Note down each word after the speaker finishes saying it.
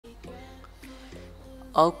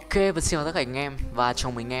Ok, và xin chào tất cả anh em và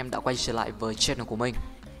chào mừng anh em đã quay trở lại với channel của mình.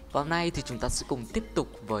 Và hôm nay thì chúng ta sẽ cùng tiếp tục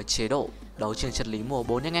với chế độ đấu trường chân lý mùa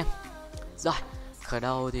 4 nhé anh em. Rồi, khởi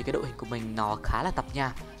đầu thì cái đội hình của mình nó khá là tạp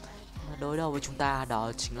nham. Đối đầu với chúng ta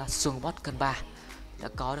đó chính là xương bot cân 3. Đã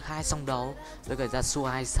có được 2 song đấu với cả ra xua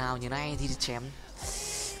 2 sao như này thì chém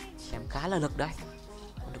khá là lực đấy.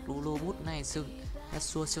 Còn được Lulu bút này xương ra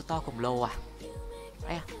xua siêu to khổng lồ à.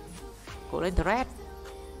 Đây à. Cố lên Thread.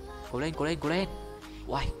 Cố lên.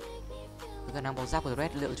 Uầy, với khả năng bóng giáp của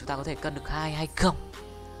Red liệu chúng ta có thể cân được 2 hay không?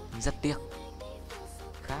 Rất tiếc,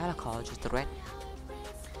 khá là khó cho Red.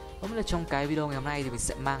 Không biết là trong cái video ngày hôm nay thì mình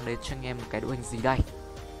sẽ mang đến cho anh em một cái đội hình gì đây?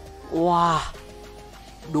 Wow,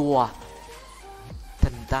 đùa,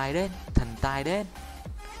 thần tài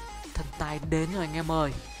đến rồi anh em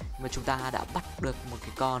ơi. Mà chúng ta đã bắt được một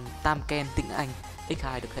cái con Tahm tinh anh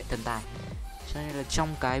x2 được hệ thần tài. Cho nên là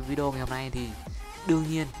trong cái video ngày hôm nay thì đương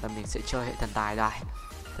nhiên là mình sẽ chơi hệ thần tài rồi.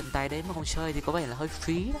 Thần tài đến mà không chơi thì có vẻ là hơi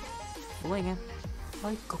phí đó, đúng không anh em?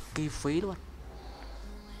 Hơi cực kỳ phí luôn.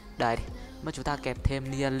 Đây, mà chúng ta kẹp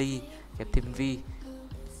thêm Nhớ LIKE, kẹp thêm Vi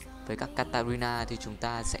với các Katarina thì chúng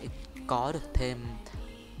ta sẽ có được thêm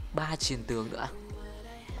 3 chiến tướng nữa.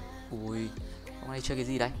 Ui, hôm nay chơi cái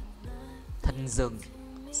gì đấy? Thân rừng,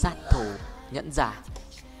 sát thủ, nhẫn giả.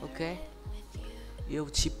 Ok, yêu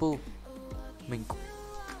Chipu. Mình cũng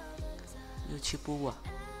yêu Chipu à?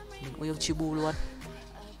 Mình cũng yêu Chipu luôn.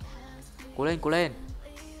 Cố lên.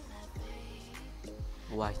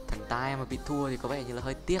 Uầy, thần tai mà bị thua thì có vẻ như là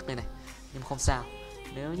hơi tiếc đây này. Nhưng mà không sao.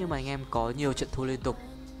 Nếu như mà anh em có nhiều trận thua liên tục,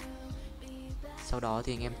 sau đó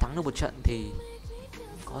thì anh em thắng được một trận thì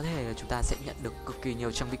có thể là chúng ta sẽ nhận được cực kỳ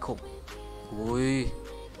nhiều trang bị khủng. Ui,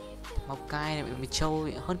 mau cai này bị trâu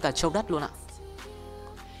hơn cả trâu đất luôn ạ.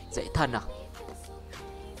 Dễ thần à?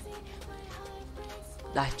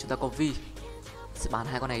 Đây, chúng ta có Vi. Sẽ bán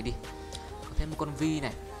hai con này đi. Có thêm một con Vi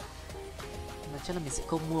này. Mà chắc là mình sẽ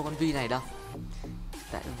không mua con Vi này đâu.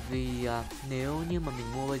 Tại vì nếu như mà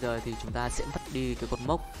mình mua bây giờ thì chúng ta sẽ mất đi cái con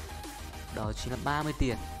mốc. Đó chính là 30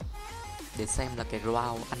 tiền. Để xem là cái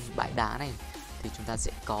round ăn bãi đá này thì chúng ta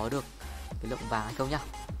sẽ có được cái lượng vàng hay không nhá.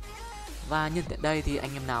 Và nhân tiện đây thì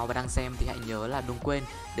anh em nào mà đang xem thì hãy nhớ là đừng quên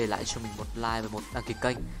để lại cho mình một like và một đăng ký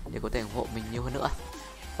kênh để có thể ủng hộ mình nhiều hơn nữa.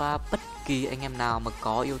 Và bất kỳ anh em nào mà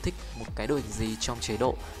có yêu thích một cái đội hình gì trong chế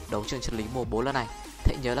độ đấu trường chân lý mùa 4 lần này,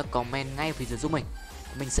 hãy nhớ là comment ngay phía dưới giúp mình.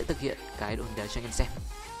 Mình sẽ thực hiện cái đội hình đấy cho anh em xem.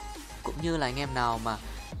 Cũng như là anh em nào mà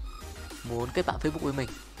muốn kết bạn Facebook với mình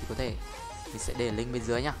thì có thể mình sẽ để link bên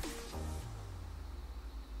dưới nhá.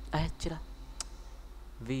 Ê, chết rồi.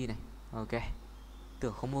 Vi này, ok.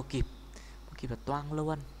 Tưởng không mua kịp là toang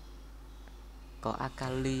luôn. Có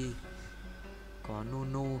Akali, có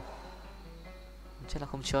Nunu. Chắc là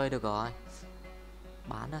không chơi được rồi.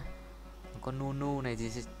 Bán rồi. Con Nunu này thì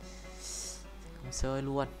không chơi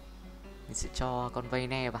luôn. Mình sẽ cho con vây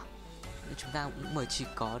ne vào. Nhưng chúng ta cũng mới chỉ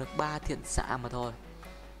có được 3 thiện xạ mà thôi,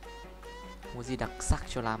 không có gì đặc sắc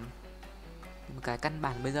cho lắm. Nhưng mà cái căn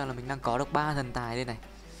bản bây giờ là mình đang có được 3 thần tài đây này.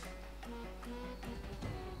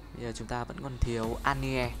 Bây giờ chúng ta vẫn còn thiếu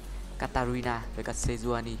Annie, Katarina với cả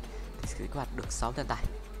Sejuani thì sẽ kích hoạt được 6 thần tài.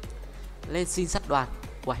 Lên xin sát đoàn.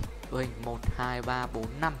 Uầy, đội hình 1, 2, 3, 4,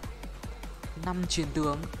 5 5 chiến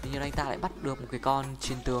tướng. Thì như anh ta lại bắt được một cái con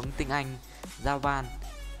chiến tướng tinh anh Javan.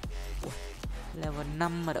 Level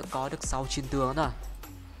 5 mà đã có được 6 chiến tướng rồi.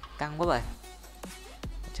 Căng quá vậy.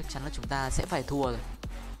 Chắc chắn là chúng ta sẽ phải thua rồi.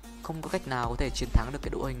 Không có cách nào có thể chiến thắng được cái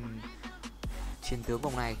đội hình chiến tướng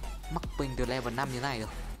vòng này mắc ping từ level 5 như này được.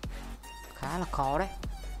 Khá là khó đấy.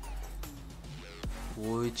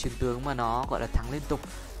 Ui, chiến tướng mà nó gọi là thắng liên tục,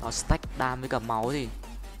 nó stack đam với cả máu thì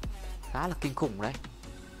khá là kinh khủng đấy.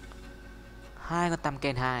 Hai con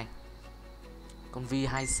Tahm 2. Con Vi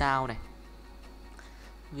 2 sao này.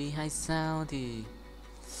 Vi 2 sao thì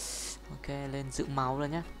ok, lên giữ máu rồi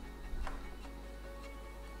nhá.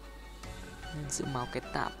 Lên giữ máu cái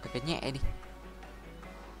tạm cái nhẹ đi.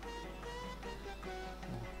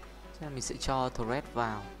 Chắc là mình sẽ cho Thread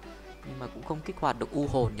vào. Nhưng mà cũng không kích hoạt được u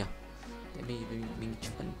hồn nhỉ. Tại vì mình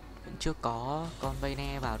vẫn chưa có con vây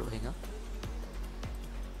ne vào đội hình á.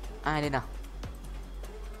 Ai đây nào?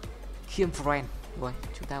 Khiêm friend. Ui,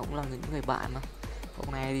 chúng ta cũng là những người bạn mà.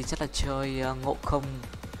 Hôm nay thì chắc là chơi ngộ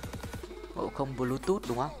không Bluetooth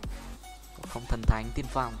đúng không? Ngộ không thần thánh tiên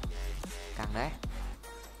phong. Càng đấy.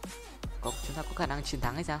 Chúng ta có khả năng chiến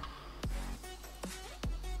thắng hay sao?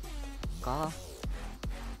 Có không?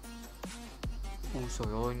 Ui trời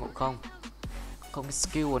ơi, ngộ không cái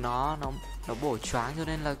skill của nó bổ choáng cho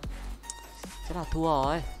nên là chắc là thua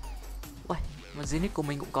rồi. Ui, mà Zenith của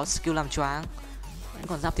mình cũng có skill làm choáng. Vẫn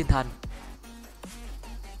còn giáp thiên thần.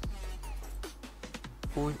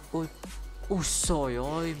 Ui Ui xồi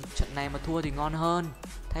ôi, trận này mà thua thì ngon hơn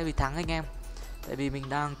thay vì thắng anh em. Tại vì mình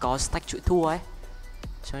đang có stack chuỗi thua ấy,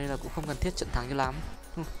 cho nên là cũng không cần thiết trận thắng cho lắm.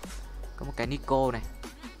 Có một cái Nico này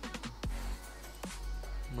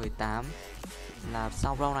 18 là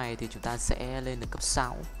sau round này thì chúng ta sẽ lên được cấp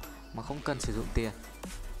 6 mà không cần sử dụng tiền.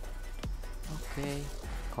 Ok,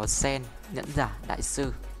 có sen, nhẫn giả, đại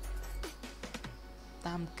sư,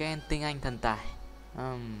 Tahm Kench, tinh anh, thần tài.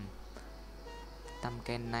 Tahm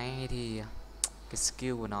Kench này thì cái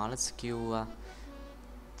skill của nó là skill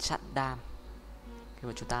chặn đam. Khi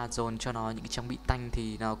mà chúng ta dồn cho nó những cái trang bị tanh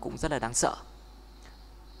thì nó cũng rất là đáng sợ.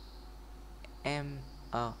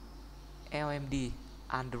 LMD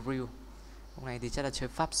Andrew, hôm nay thì chắc là chơi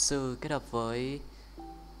pháp sư kết hợp với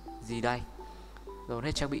gì đây, dồn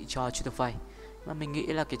hết trang bị cho Chúc. Mà mình nghĩ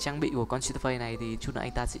là cái trang bị của con Chúc này thì chút nữa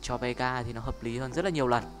anh ta sẽ cho Vega thì nó hợp lý hơn rất là nhiều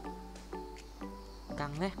lần.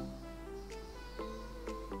 Căng thế,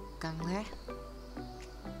 căng thế,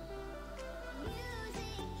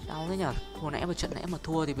 đau thế nhở. Hồi nãy một trận nãy mà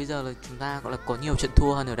thua thì bây giờ là chúng ta gọi là có nhiều trận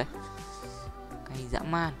thua hơn rồi đấy. Cay dã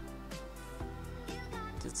man.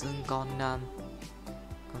 Tự dưng con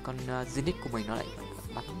Zenith của mình nó lại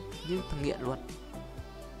bắn như thằng nghiện luôn.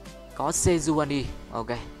 Có Sejuani, ok.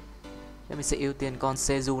 Thế mình sẽ ưu tiên con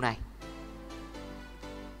Seju này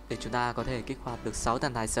để chúng ta có thể kích hoạt được 6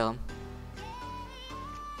 thần tài sớm.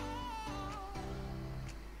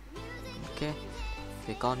 Ok,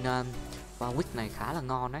 cái con Warwick này khá là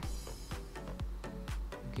ngon đấy.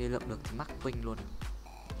 Khi lượng được thì mắc win luôn.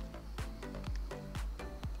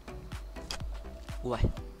 Ui,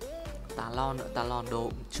 Talon nữa, Talon đồ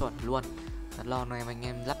cũng chuẩn luôn. Talon này mà anh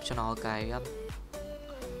em lắp cho nó cái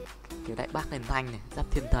đại bác lên thanh này, giáp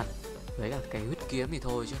thiên thần với cả cái huyết kiếm thì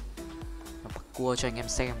thôi chứ nó bắt cua cho anh em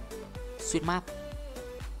xem. Sweet map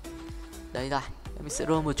đây rồi, mình sẽ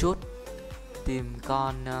roll một chút tìm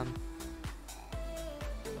con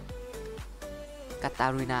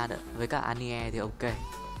Katarina nữa với cả Annie thì ok.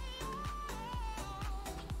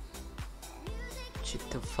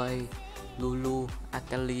 Chitterfay, Lulu,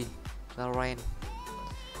 Akali, Garen.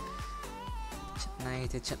 Trận này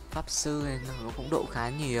thì trận pháp sư này nó cũng độ khá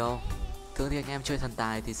nhiều. Thường thì anh em chơi thần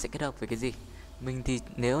tài thì sẽ kết hợp với cái gì? Mình thì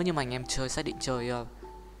nếu như mà anh em chơi xác định chơi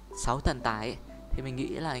 6 thần tài ấy, thì mình nghĩ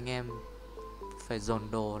là anh em phải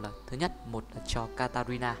dồn đồ là thứ nhất một là cho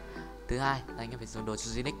Katarina, thứ hai là anh em phải dồn đồ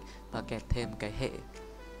cho Zinix và kẹp thêm cái hệ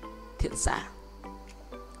thiện xạ.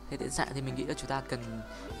 Hệ thiện xạ thì mình nghĩ là chúng ta cần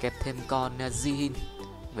kẹp thêm con Zihin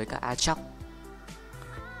với cả Chúc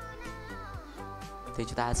thì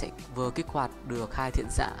chúng ta sẽ vừa kích hoạt được 2 thiện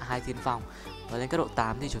xạ, 2 tiên phòng, và lên cấp độ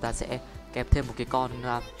 8 thì chúng ta sẽ kẹp thêm một cái con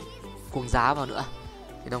cuồng giá vào nữa.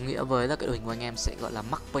 Thì đồng nghĩa với là cái đội hình của anh em sẽ gọi là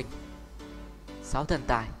mắc win 6 thần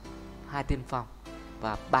tài, 2 tiên phòng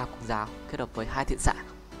và 3 cuồng giáo kết hợp với 2 thiện xạ.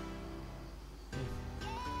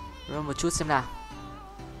 Rồi một chút xem nào.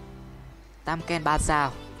 Tahm Kench 3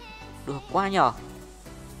 sao. Được quá nhỏ.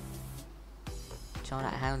 Cho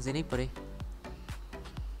lại 2 con Zenith vào đi.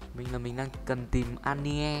 Mình đang cần tìm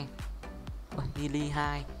Annie. Lily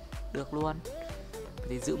 2 được luôn.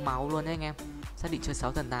 Thì giữ máu luôn đấy anh em. Xác định chơi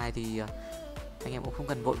 6 thần tài thì anh em cũng không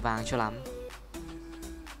cần vội vàng cho lắm.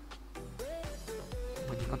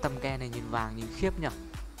 Mà nhìn con Tahm Kench này nhìn vàng nhìn khiếp nhỉ.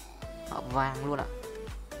 Họ vàng luôn ạ.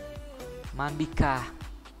 Manbika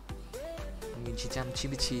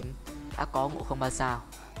 1999 đã có ngộ không 3 sao.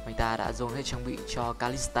 Người ta đã dồn hết trang bị cho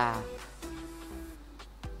Kalista.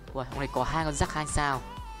 Ui, hôm nay có 2 con rắc 2 sao.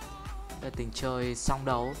 Đây là tình chơi song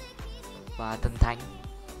đấu và thần thánh.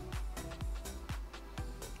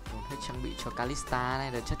 Dồn hết trang bị cho Kalista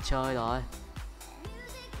này là chất chơi rồi.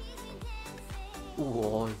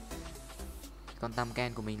 Ui, con Tahm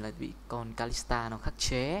Kench của mình là bị con Kalista nó khắc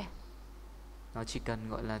chế. Nó chỉ cần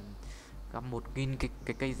gọi là găm 1000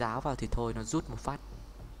 cái cây giáo vào thì thôi, nó rút một phát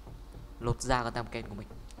lột ra con Tahm Kench của mình.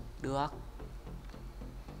 Được.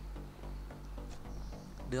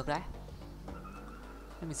 Được đấy.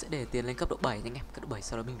 Nên mình sẽ để tiền lên cấp độ 7 anh em. Cấp độ 7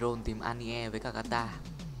 sau đó mình roll tìm Annie với cả Kata.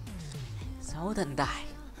 6 thần tài.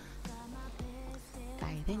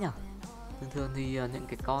 Cay thế nhở. Thường thì những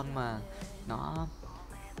cái con mà nó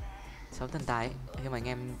 6 thần tài ấy, khi mà anh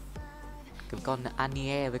em cái con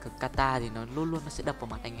Annie với cả Kata thì nó luôn luôn nó sẽ đập vào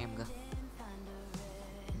mặt anh em cơ.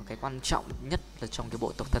 Một cái quan trọng nhất là trong cái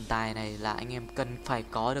bộ tộc thần tài này là anh em cần phải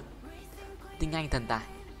có được tinh anh thần tài.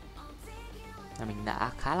 Là mình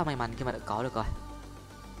đã khá là may mắn khi mà đã có được rồi.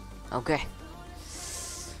 Ok.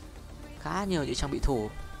 Khá nhiều những trang bị thủ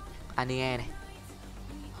Annie này.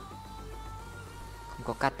 Không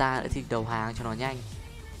có Kata nữa thì đầu hàng cho nó nhanh.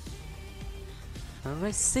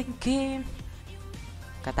 Racing Kim.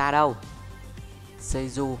 Kata đâu?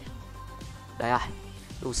 Seiju. Đây rồi.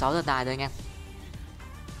 Đủ 6 thần tài rồi anh em.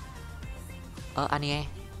 Anie,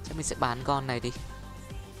 chắc mình sẽ bán con này đi.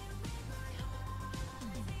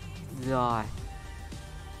 Rồi.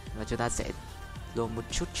 Và chúng ta sẽ dồn một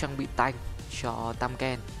chút trang bị tanh cho Tahm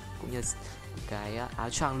cũng như cái áo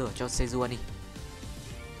choàng lửa cho Sejuani.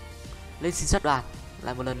 Lên xin xuất đoàn,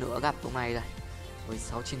 lại một lần nữa gặp ông này rồi. Với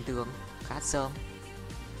 6 chiến tướng khá sớm.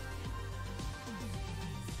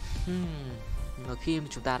 Nhưng mà khi mà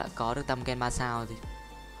chúng ta đã có được Tahm 3 sao thì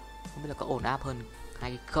không biết là có ổn áp hơn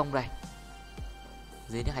hay không đây.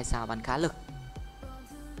 Dưới nước 2 sao bắn khá lực.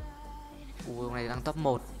 Ông này đang top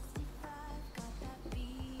 1.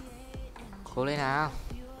 Cố lên nào.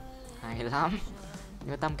 Hay lắm. Nhưng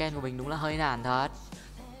mà Tahm của mình đúng là hơi nản thật.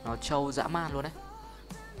 Nó trâu dã man luôn đấy.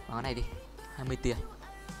 Đó này đi, 20 tiền.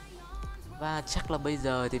 Và chắc là bây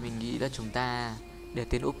giờ thì mình nghĩ là chúng ta để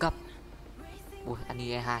tiến úp cấp. Ui,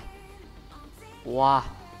 Anie 2. Wow.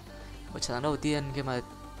 Một trận thắng đầu tiên khi mà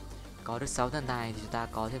có được 6 thần tài thì chúng ta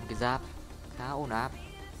có thêm một cái giáp khá ổn áp.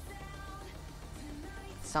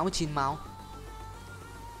 69 máu.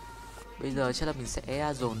 Bây giờ chắc là mình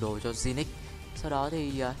sẽ dồn đồ cho Zinix. Sau đó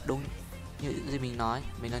thì đúng như mình nói,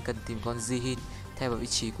 mình đang cần tìm con Zihin thay vào vị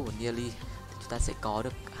trí của Nhớ LIKE. Chúng ta sẽ có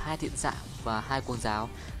được 2 thiện xạ và 2 cuồng giáo.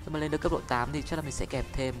 Nếu mà lên được cấp độ 8 thì chắc là mình sẽ kẹp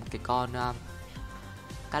thêm một cái con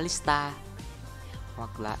Kalista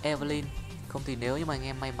hoặc là Evelyn. Không thì nếu như mà anh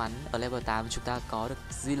em may mắn ở level 8 chúng ta có được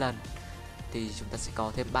Zilan thì chúng ta sẽ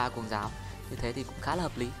có thêm 3 cuồng giáo. Như thế thì cũng khá là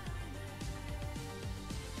hợp lý.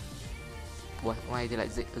 Ui, ngoài thì lại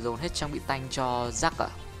dồn hết trang bị tanh cho Rắc ạ.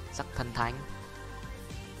 Rắc thần thánh.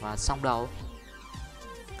 Và xong đầu.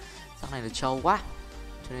 Rắc này là trâu quá,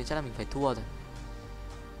 cho nên chắc là mình phải thua rồi.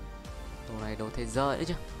 Đồ này đồ thế giới đấy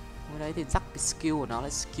chứ. Mới đấy thì Rắc cái skill của nó là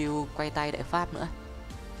skill quay tay đại pháp nữa,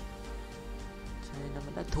 cho nên nó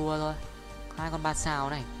vẫn đã thua thôi. 2 con 3 sao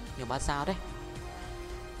này, nhiều 3 sao đấy.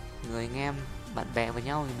 Người anh em bạn bè với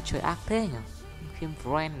nhau thì mà chơi ác thế nhỉ. Phim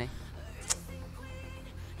friend này,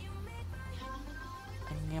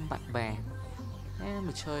 anh em bạn bè thế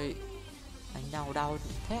mà chơi đánh đau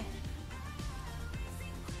thế.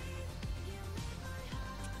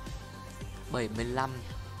 75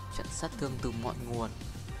 trận sát thương từ mọi nguồn.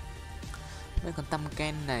 Mấy con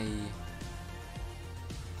Tahm này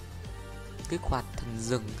kích hoạt thần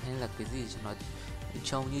rừng hay là cái gì cho nó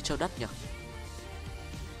trông như châu đất nhỉ?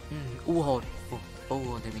 U hồn. U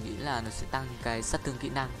hồn thì mình nghĩ là nó sẽ tăng cái sát thương kỹ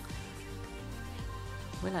năng.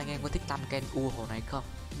 Với là anh em có thích Tahm u hồn này không?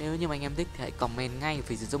 Nếu như mà anh em thích thì hãy comment ngay ở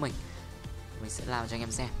phía dưới giúp mình sẽ làm cho anh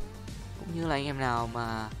em xem. Cũng như là anh em nào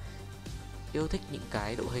mà yêu thích những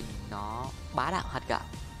cái đội hình nó bá đạo hạt gạo,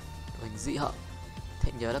 đội hình dị hợm,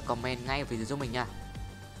 thì nhớ là comment ngay ở phía dưới giúp mình nha.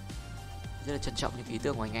 Rất là trân trọng những ý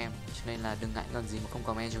tưởng của anh em, cho nên là đừng ngại ngần gì mà không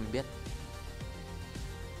comment cho mình biết.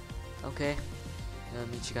 Ok, giờ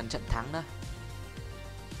mình chỉ cần trận thắng thôi.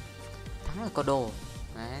 Thắng là có đồ.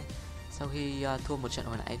 Đấy. Sau khi thua một trận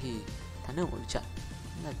hồi nãy thì thắng được một trận,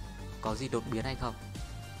 là có gì đột biến hay không?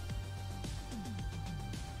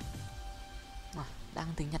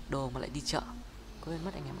 Đang tính nhặt đồ mà lại đi chợ, quên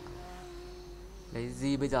mất anh em ạ. Lấy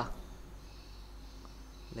gì bây giờ?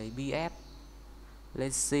 Lấy BF,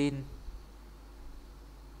 lấy xin.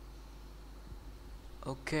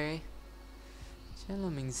 Ok, chắc là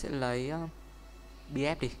mình sẽ lấy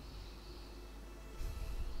BF đi.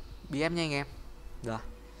 BF nha anh em. Rồi,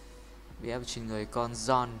 BF trên người con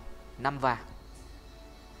John 5 vàng.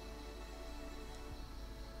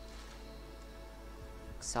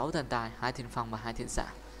 6 thần tài, 2 thiên phong và 2 thiện xạ.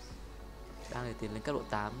 Đang để tiến lên cấp độ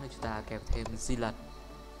 8 nên chúng ta kèm thêm di lần.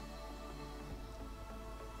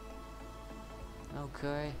 Ok,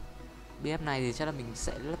 BF này thì chắc là mình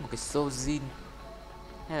sẽ lắp một cái Sojin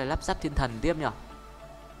hay là lắp ráp thiên thần tiếp nhỉ?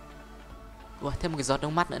 Ui, thêm một cái giọt nước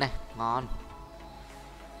mắt nữa này, ngon.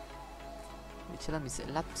 Chắc là mình sẽ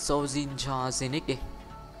lắp Sojin cho Zenith đi.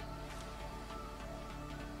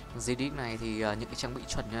 Zenith này thì những cái trang bị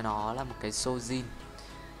chuẩn cho nó là một cái Sojin,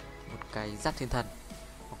 một cái giáp thiên thần,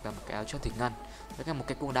 hoặc là một cái áo choàng thủy ngân, với cả một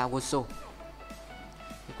cái cung đao Wosu.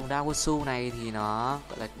 Cái cung đao Wosu này thì nó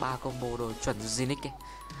gọi là 3 combo đồ chuẩn Zenith ấy.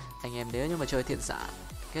 Anh em nếu như mà chơi thiện xạ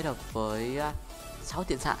kết hợp với 6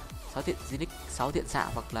 thiện xạ, 6 thiện Zenith, 6 thiện xạ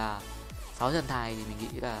hoặc là 6 thần thai thì mình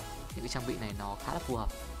nghĩ là những cái trang bị này nó khá là phù hợp.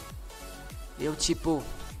 Yêu Chipu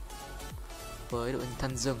với đội hình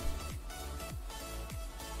thân rừng.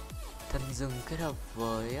 Thân rừng kết hợp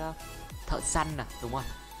với thợ săn nè, đúng rồi.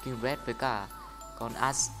 King Red với cả con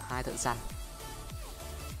Ash, 2 thợ săn.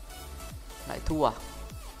 Lại thua à?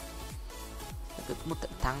 Cứ một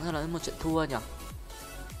trận thắng thôi là một trận thua nhỉ?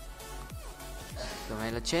 Kiểu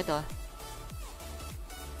này là chết thôi.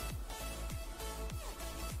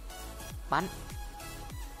 Bắn.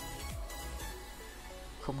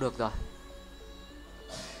 Không được rồi.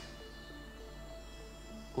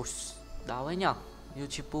 Ui, đau ấy nhở.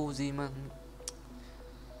 Yuchipu gì mà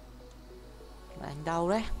anh đau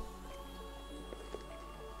đấy.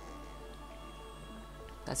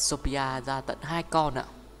 Sophia ra tận 2 con ạ.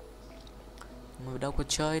 Mà đâu có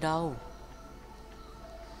chơi đâu.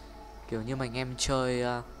 Kiểu như mình em chơi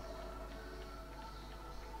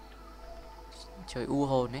chơi u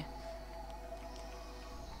hồn ấy,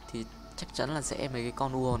 thì chắc chắn là sẽ mấy cái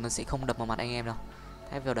con u hồn nó sẽ không đập vào mặt anh em đâu.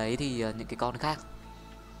 Thay vào đấy thì những cái con khác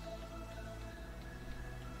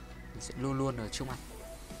mình sẽ luôn luôn ở trước mặt.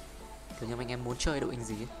 Kiểu như anh em muốn chơi đội hình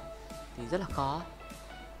gì ấy, thì rất là khó.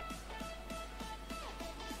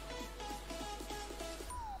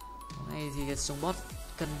 Này thì cái súng boss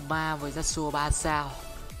cân 3 với Yasuo 3 sao.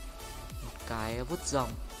 Một cái vút rồng.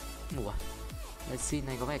 Ủa, cái xin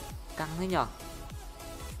này có vẻ căng thế nhở.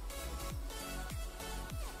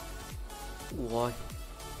 Ui,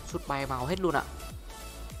 sút bay màu hết luôn ạ.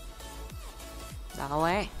 Đau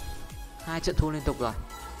ấy. 2 trận thua liên tục rồi.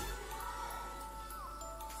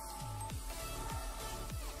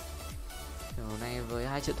 Kiểu này với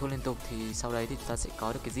 2 trận thua liên tục thì sau đấy thì chúng ta sẽ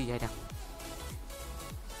có được cái gì hay nào?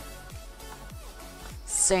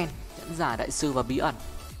 Sen, nhẫn giả đại sư và bí ẩn.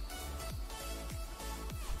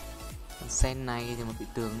 Sen này thì một vị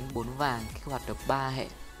tướng 4 vàng kích hoạt được 3 hệ.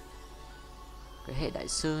 Cái hệ đại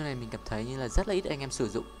sư này mình cảm thấy như là rất là ít anh em sử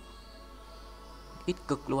dụng. Ít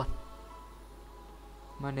cực luôn.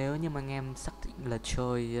 Mà nếu như mà anh em xác định là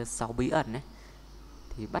chơi 6 bí ẩn ấy,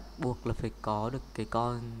 thì bắt buộc là phải có được cái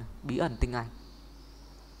con bí ẩn tinh anh.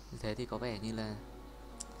 Như thế thì có vẻ như là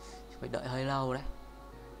phải đợi hơi lâu đấy.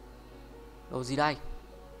 Đồ gì đây?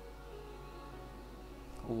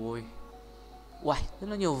 Ui, uầy, rất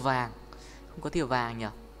là nhiều vàng. Không có tiểu vàng nhỉ?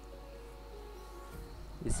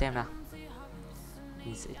 Để xem nào.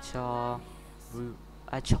 Mình sẽ cho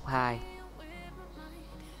chọc 2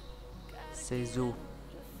 Seju.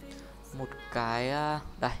 Một cái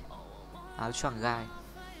đây, áo choàng gai.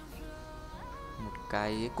 Một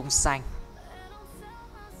cái cung xanh.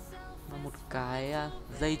 Và một cái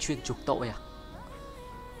dây chuyền trục tội à?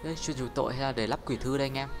 Dây chuyền trục tội hay là để lắp quỷ thư đây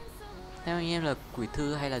anh em? Theo anh em là quỷ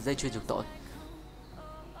thư hay là dây chuyền trục tội?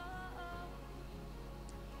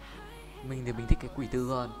 Mình thì mình thích cái quỷ thư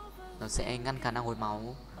hơn. Nó sẽ ngăn khả năng hồi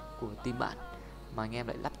máu của team bạn. Mà anh em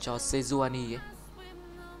lại lắp cho Sejuani ấy,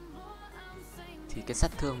 thì cái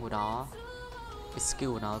sát thương của nó, cái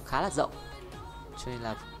skill của nó khá là rộng, cho nên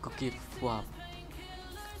là cực kỳ phù hợp.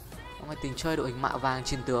 Mọi người tính chơi đội hình mạ vàng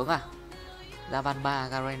chiến tướng à? Ravan 3,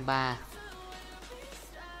 Garen 3,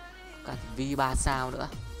 cả Vi 3 sao nữa.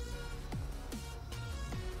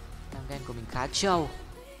 Tam gen của mình khá trâu,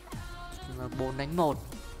 nhưng mà 4 đánh 1.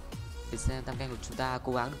 Để xem tam gen của chúng ta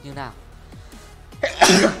cố gắng được như nào.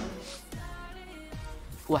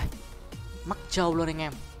 Ui, mắc trâu luôn anh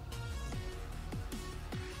em.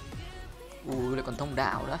 Ui, lại còn thông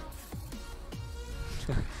đạo nữa.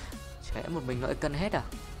 Trẻ một mình nó lại cân hết à?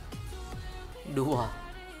 Đùa.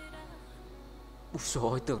 Ui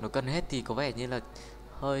dồi, tưởng nó cân hết thì có vẻ như là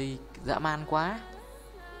hơi dã man quá.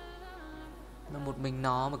 Mà một mình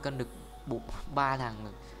nó mà cân được 3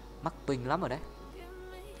 thằng mắc ping lắm rồi đấy.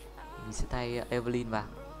 Mình sẽ thay Evelyn vào.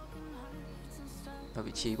 Ở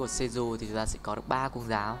vị trí của Seju thì chúng ta sẽ có được 3 cung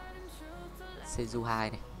giáo. Seju 2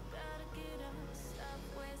 này.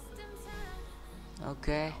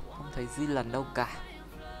 Ok, không thấy gì lần đâu cả.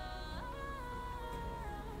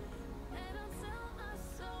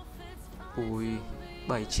 Ui,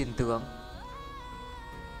 7 chiến tướng.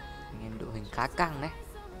 Anh em đội hình khá căng đấy.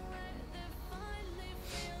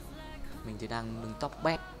 Mình thì đang đứng top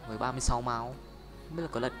bet với 36 máu. Không biết là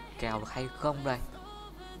có lật kèo được hay không đây.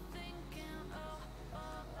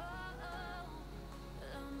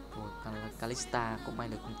 Kalista cũng may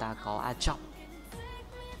là chúng ta có A Trọng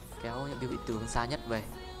kéo những cái vị tướng xa nhất về.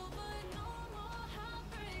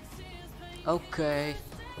 Ok,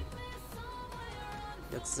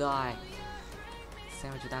 được rồi.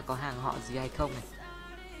 Xem chúng ta có hàng họ gì hay không này.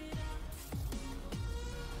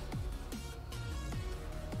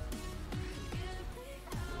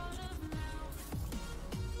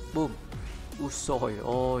 Boom. Úi xồi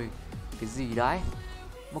ôi, cái gì đấy?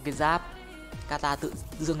 Một cái giáp Kata tự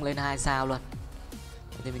dưng lên 2 sao luôn.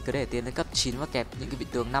 Thì mình cứ để tiến lên cấp 9 và kẹp những cái vị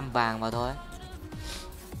tướng 5 vàng vào thôi.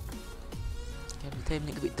 Kẹp thêm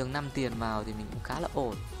những cái vị tướng 5 tiền vào thì mình cũng khá là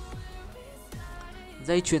ổn.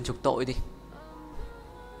 Dây chuyền trục tội đi.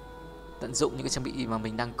 Tận dụng những cái trang bị mà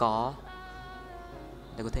mình đang có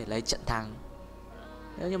để có thể lấy trận thắng.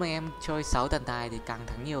 Nếu như mà em chơi 6 thần tài thì càng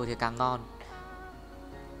thắng nhiều thì càng ngon.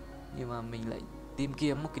 Nhưng mà mình lại tìm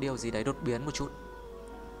kiếm một cái điều gì đấy đột biến một chút.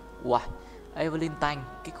 Wow, Evelyn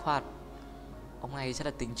Tanh kích hoạt. Ông này sẽ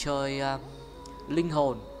là tính chơi linh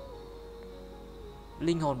hồn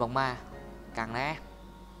bóng ma càng nè.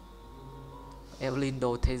 Evelyn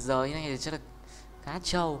đồ thế giới này thì chắc là khá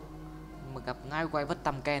trâu, mà gặp ngay quái vật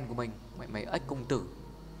tăm ken của mình, mấy ếch công tử.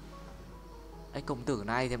 Ếch công tử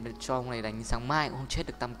này thì cho ông này đánh sáng mai cũng không chết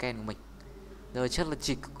được tăm ken của mình. Giờ chắc là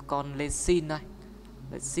chỉ con lên xin thôi,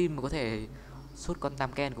 lên xin mà có thể sút con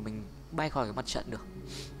tam ken của mình bay khỏi cái mặt trận được.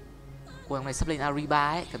 Ui, ông này sắp lên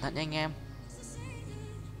Ariba ấy, cẩn thận nha anh em.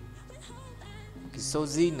 Cái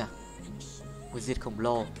Sojin à, một diệt khổng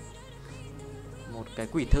lồ, một cái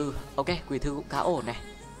quỷ thư. Ok, quỷ thư cũng khá ổn này.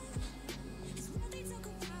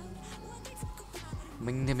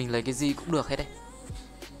 Mình thì mình lấy cái gì cũng được hết đấy.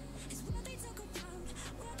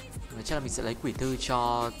 Chắc là mình sẽ lấy quỷ thư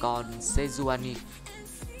cho con Sejuani.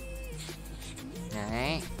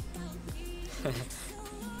 Đấy.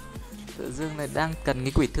 Tự dưng này đang cần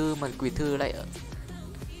cái quỷ thư mà quỷ thư lại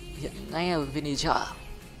hiện ngay ở bên đi chợ.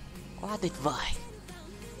 Quá tuyệt vời.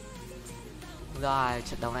 Rồi,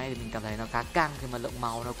 trận đấu này thì mình cảm thấy nó khá căng khi mà lượng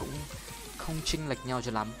máu nó cũng không chênh lệch nhau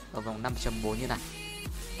cho lắm. Ở vòng 5.4 như này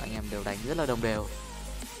anh em đều đánh rất là đồng đều.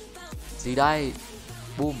 Gì đây?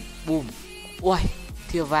 Boom, boom. Ui,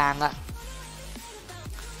 thìa vàng ạ.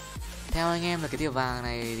 Theo anh em là cái thìa vàng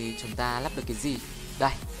này thì chúng ta lắp được cái gì?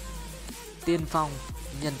 Đây, tiên phong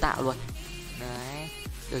nhân tạo luôn. Đấy,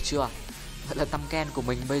 được chưa? Thật là tăm ken của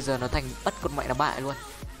mình bây giờ nó thành bất con mẹ là bại luôn.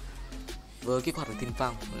 Với kích hoạt của tiên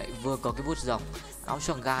phong lại vừa có cái vuốt rồng, áo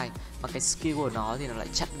choàng gai, mà cái skill của nó thì nó lại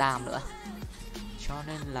chặn đam nữa. Cho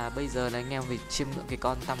nên là bây giờ là anh em phải chiêm ngưỡng cái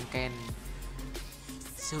con tăm ken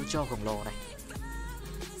siêu trâu khổng lồ này.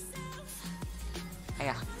 Hay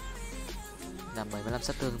à, giảm 75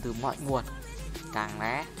 sát thương từ mọi nguồn, càng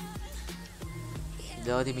né.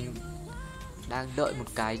 Giờ thì mình đang đợi một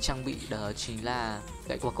cái trang bị, đó chính là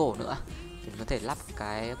gậy quá cổ nữa, để mình có thể lắp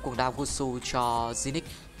cái cuồng đao Gusu cho Zinix.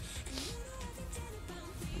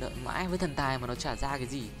 Đợi mãi với thần tài mà nó trả ra cái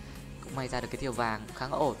gì. Cũng may ra được cái thìa vàng khá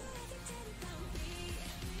là ổn.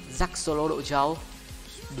 Rắc solo độ trâu.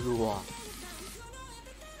 Đùa.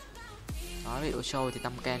 Nói về độ trâu thì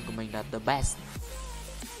tăm ken của mình là the best.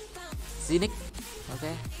 Zinix.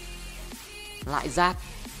 Ok. Lại rác.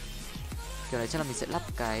 Kiểu này chắc là mình sẽ lắp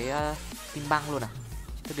cái kim băng luôn à.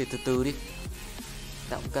 Thế để từ từ đi.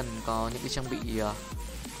 Ta cũng cần có những cái trang bị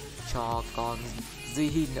cho con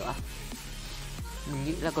Jihin nữa. Mình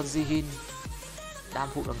nghĩ là con Jihin đam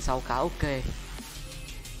phụ đằng sau khá ok.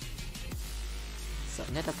 Sợ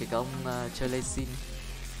nhất là cái ông chơi Lê Xin.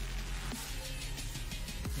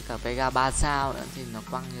 Cả Vega 3 sao nữa thì nó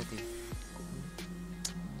quăng như thì cũng...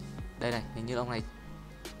 Đây này, hình như ông này.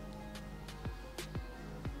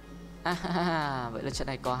 Vậy là trận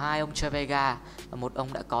này có 2 ông chơi Vega và một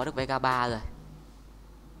ông đã có được Vega 3 rồi.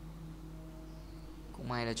 Cũng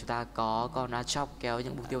may là chúng ta có con Chúc kéo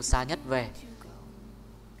những mục tiêu xa nhất về.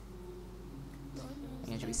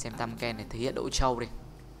 Anh em chuẩn bị xem tam ken để thể hiện độ trâu đi.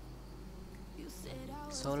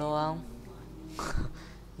 Solo không?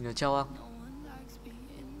 Nhìn được trâu không?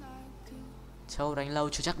 Trâu đánh lâu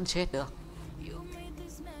chưa chắc cũng chết được.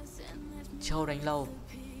 Trâu đánh lâu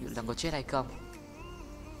liệu rằng có chết hay không?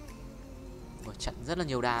 Ủa, chặn rất là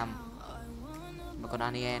nhiều đàm. Mà con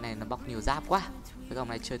Anie này nó bọc nhiều giáp quá. Cái ông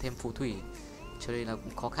này chơi thêm phù thủy, cho nên là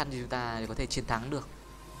cũng khó khăn cho chúng ta để có thể chiến thắng được.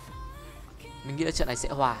 Mình nghĩ là trận này sẽ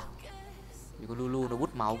hòa, vì con Lulu nó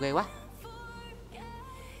bút máu ghê quá.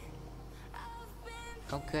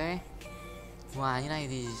 Ok, hòa như này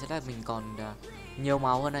thì sẽ là mình còn nhiều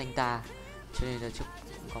máu hơn anh ta, cho nên là Chúc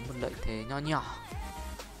có một lợi thế nho nhỏ.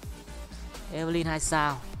 Evelyn 2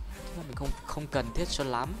 sao, mình không cần thiết cho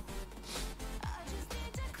lắm.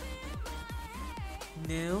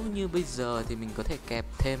 Nếu như bây giờ thì mình có thể kẹp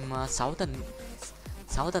thêm 6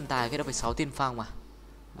 tần tài, cái đó phải 6 tiên phong mà.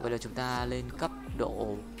 Vậy là chúng ta lên cấp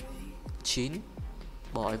độ 9,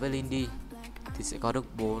 bỏ Evelyn đi thì sẽ có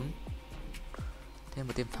được 4. Thêm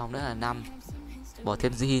một tiên phong nữa là 5. Bỏ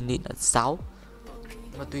thêm Jihin là 6.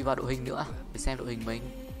 Mà tùy vào đội hình nữa, để xem đội hình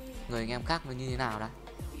mình người anh em khác nó như thế nào đã.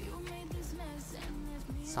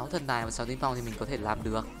 6 thần tài và 6 tiên phong thì mình có thể làm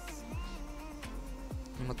được.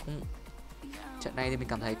 Nhưng mà cũng trận này thì mình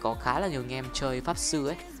cảm thấy có khá là nhiều anh em chơi pháp sư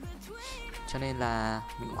ấy, cho nên là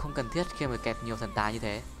mình cũng không cần thiết khi mà kẹp nhiều thần tài như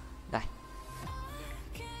thế. Đây,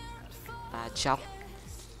 Chúc,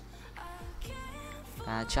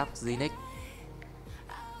 Chúc, Zinix.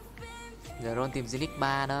 Giờ Ron tìm Zinix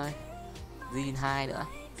 3 thôi, Zin 2 nữa,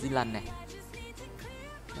 Zin lần này.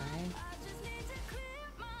 Đấy.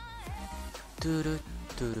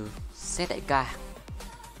 Set đại ca.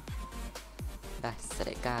 Đây, set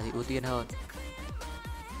đại ca thì ưu tiên hơn.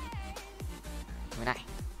 Cái này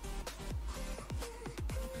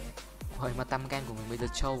Vậy mà Tahm của mình bây giờ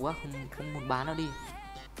trâu quá, không muốn bán nó đi.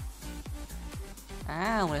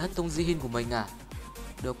 À, ông này hất tung Jihin của mình à?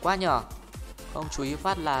 Được quá nhờ. Không chú ý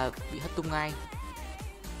phát là bị hất tung ngay.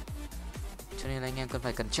 Cho nên là anh em cần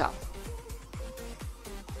phải cẩn trọng.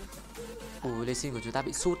 Ui, Lê Xin của chúng ta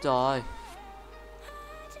bị sút rồi.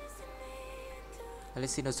 Lê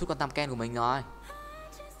Xin nó sút con Tahm của mình rồi.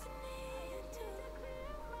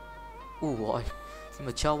 Ui, nhưng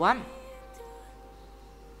mà trâu lắm.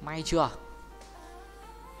 May chưa?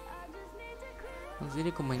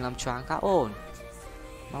 Zenith của mình làm choáng khá ổn.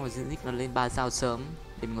 Mong là Zenith nó lên 3 sao sớm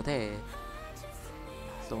để mình có thể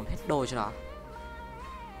dồn hết đôi cho nó.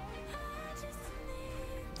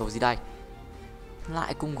 Đồ gì đây?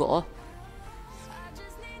 Lại cung gỗ.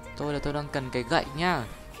 Tôi đang cần cái gậy nhá.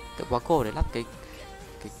 Cái quá cổ để lắp cái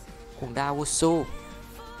cuồng đao Wusu.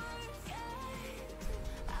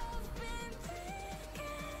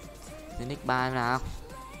 Zenith 3 nào.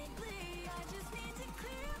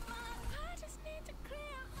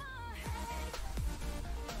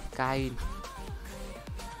 Kain.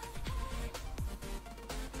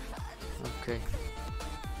 Ok.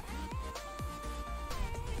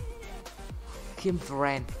 Kim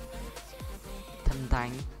Friend. Thần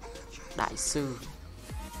thánh. Đại sư.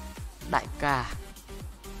 Đại ca.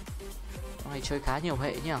 Con này chơi khá nhiều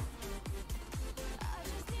hệ nhỉ.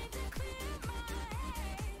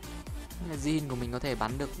 Là Jin của mình có thể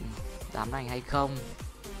bắn được đám này hay không?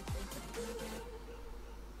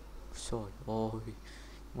 Trời ơi.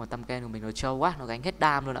 Mà Tahm của mình nó trâu quá, nó gánh hết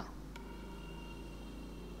đam luôn ạ.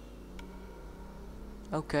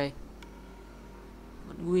 Ok.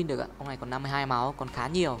 Vẫn win được ạ. Ông này còn 52 máu, còn khá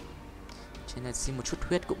nhiều. Cho nên là xin một chút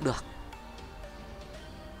huyết cũng được.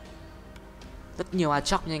 Rất nhiều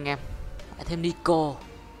chóc nha anh em. Lại thêm Nico,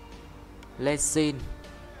 Lê Xin,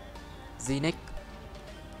 Zinix.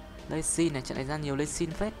 Lê Xin này, trận này ra nhiều Lê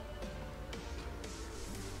Xin phết.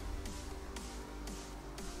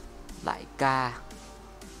 Đại ca.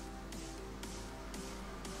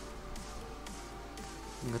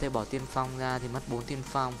 Mình có thể bỏ tiên phong ra thì mất 4 tiên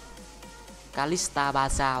phong. Kalista 3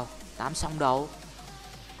 sao, 8 song đấu.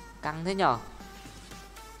 Căng thế nhở.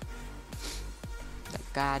 Đại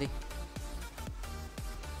ca đi.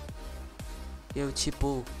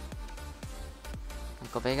 Ilchipu.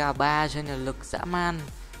 Có Vega 3 cho nên là lực dã man.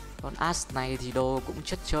 Con As này thì đồ cũng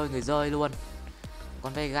chất chơi người rơi luôn.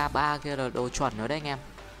 Con Vega 3 kia là đồ chuẩn rồi đấy anh em.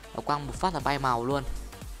 Nó quăng một phát là bay màu luôn.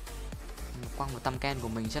 Quăng một Tahm của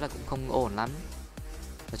mình chắc là cũng không ổn lắm.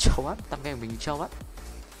 Nó trâu á, Tahm của mình trâu á.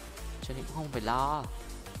 Cho nên cũng không phải lo.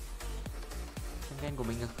 Tahm của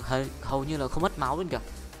mình hầu như là không mất máu luôn kìa.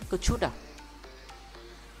 Có chút à.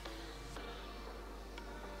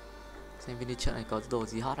 Xem video trận này có đồ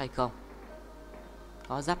gì hot hay không.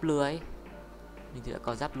 Có giáp lưới. Mình thì đã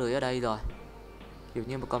có giáp lưới ở đây rồi. Kiểu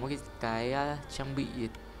như mà có một cái trang bị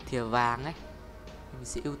thìa vàng ấy, mình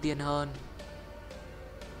sẽ ưu tiên hơn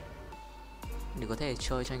để có thể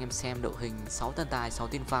chơi cho anh em xem đội hình 6 tần tài 6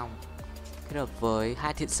 tiên phong kết hợp với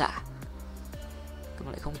 2 thiện xạ. Nhưng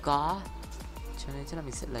mà lại không có, cho nên chắc là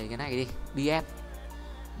mình sẽ lấy cái này đi, BF,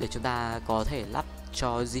 để chúng ta có thể lắp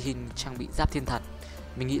cho Jihin trang bị giáp thiên thần.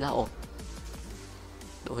 Mình nghĩ là ổn.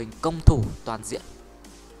 Đội hình công thủ toàn diện,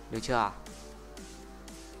 được chưa?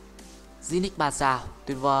 Zinix 3 sao,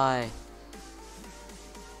 tuyệt vời.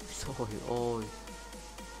 Trời ơi.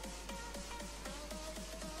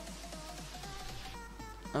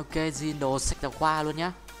 Ok, Jin đồ sạch giáo khoa luôn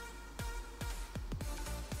nhá.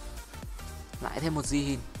 Lại thêm một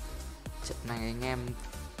Jihin. Trận này anh em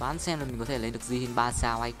đoán xem là mình có thể lấy được Jihin 3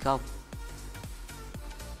 sao hay không.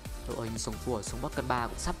 Đội hình sống của sống Bắc cân 3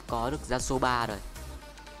 cũng sắp có được ra số 3 rồi.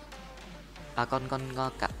 À con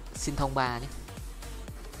cả xin thông 3 nhé.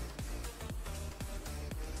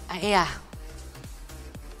 À,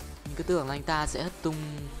 mình cứ tưởng là anh ta sẽ hất tung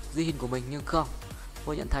Jihin của mình nhưng không.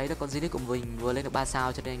 Tôi nhận thấy là con Zinix của mình vừa lên được 3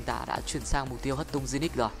 sao cho nên anh ta đã chuyển sang mục tiêu hất tung Zinix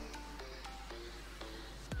rồi.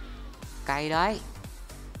 Cay đấy.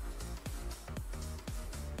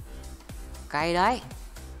 Cay đấy.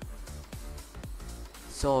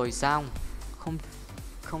 Rồi xong.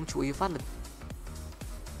 Không chú ý phát lực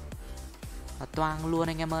là toang luôn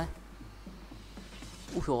anh em ơi.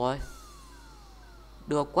 Úi dồi ôi.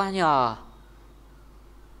 Được quá nhờ.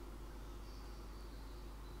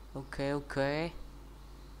 Ok.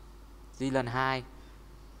 Di lần 2.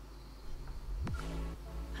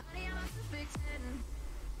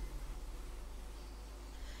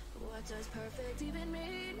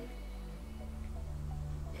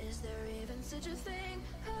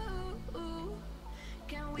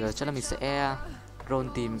 Giờ chắc là mình sẽ roll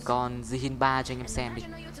tìm con Jihin 3 cho anh em xem đi.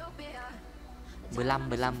 15,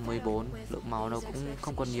 15, 14. Lượng máu nó cũng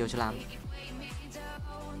không còn nhiều cho lắm.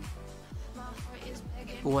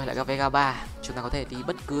 Ui, lại gặp Vega 3. Chúng ta có thể đi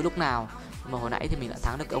bất cứ lúc nào. Mà hồi nãy thì mình đã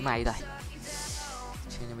thắng được ông này rồi.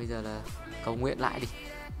 Cho nên bây giờ là cầu nguyện lại đi.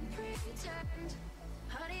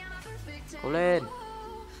 Cố lên.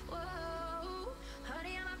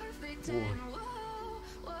 Ui.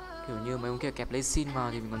 Kiểu như mấy ông kia kẹp lấy xin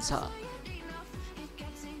vào thì mình còn sợ.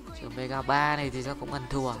 Trường Vega 3 này thì chắc cũng ăn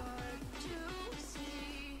thua.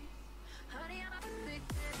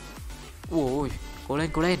 Ui, cố lên,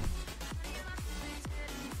 cố lên.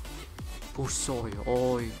 Ui xồi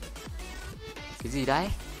ôi. Cái gì đấy?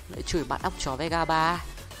 Lại chửi bạn óc chó Vega 3.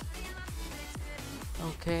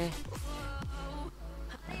 Ok.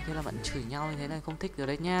 Thế là bạn chửi nhau như thế này không thích rồi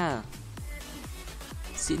đấy nhá.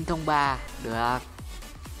 Xin thông bà. Được.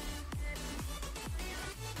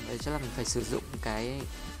 Đấy chắc là mình phải sử dụng cái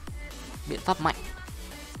biện pháp mạnh.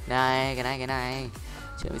 Đây, cái này.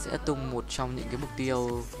 Chứ mình sẽ tung một trong những cái mục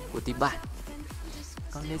tiêu của team bạn.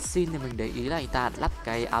 Còn nên xin thì mình để ý là anh ta lắp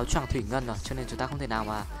cái áo choàng thủy ngân rồi, cho nên chúng ta không thể nào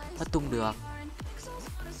mà hất tung được.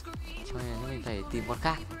 Cho nên mình phải tìm con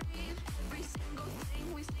khác.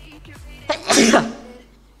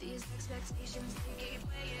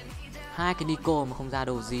 Hai cái Nico mà không ra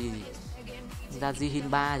đồ gì. Ra Jihin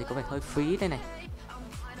 3 thì có vẻ hơi phí đây này.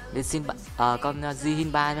 Để xin con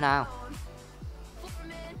Jihin 3 thế nào.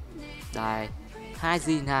 Đây, 2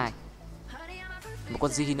 Jihin 2. Một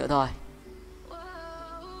con Jihin nữa thôi.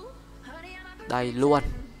 Đây luôn.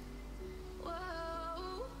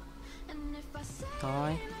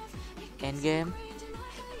 Thôi, end game.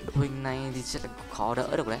 Đội hình này thì sẽ khó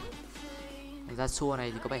đỡ được đấy. Ra xua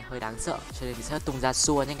này thì có vẻ hơi đáng sợ, cho nên mình sẽ tung ra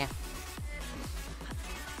xua nhé anh em.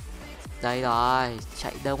 Đây rồi,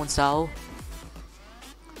 chạy đâu con sâu.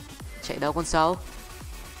 Chạy đâu con sâu.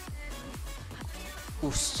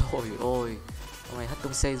 Ui xồi ôi. Ông này hất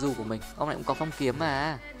tung Seju của mình. Ông này cũng có phong kiếm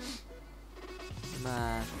mà.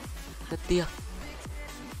 Mà rất tiếc.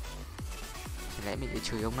 Chẳng lẽ mình để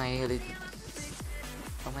chửi ông này.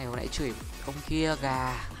 Ông này hồi nãy chửi ông kia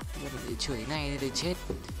gà. Bây giờ mình để chửi này để chết.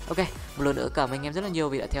 Ok, một lần nữa cảm ơn anh em rất là nhiều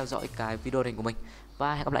vì đã theo dõi cái video này của mình.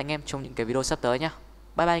 Và hẹn gặp lại anh em trong những cái video sắp tới nhá.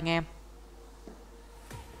 Bye bye anh em.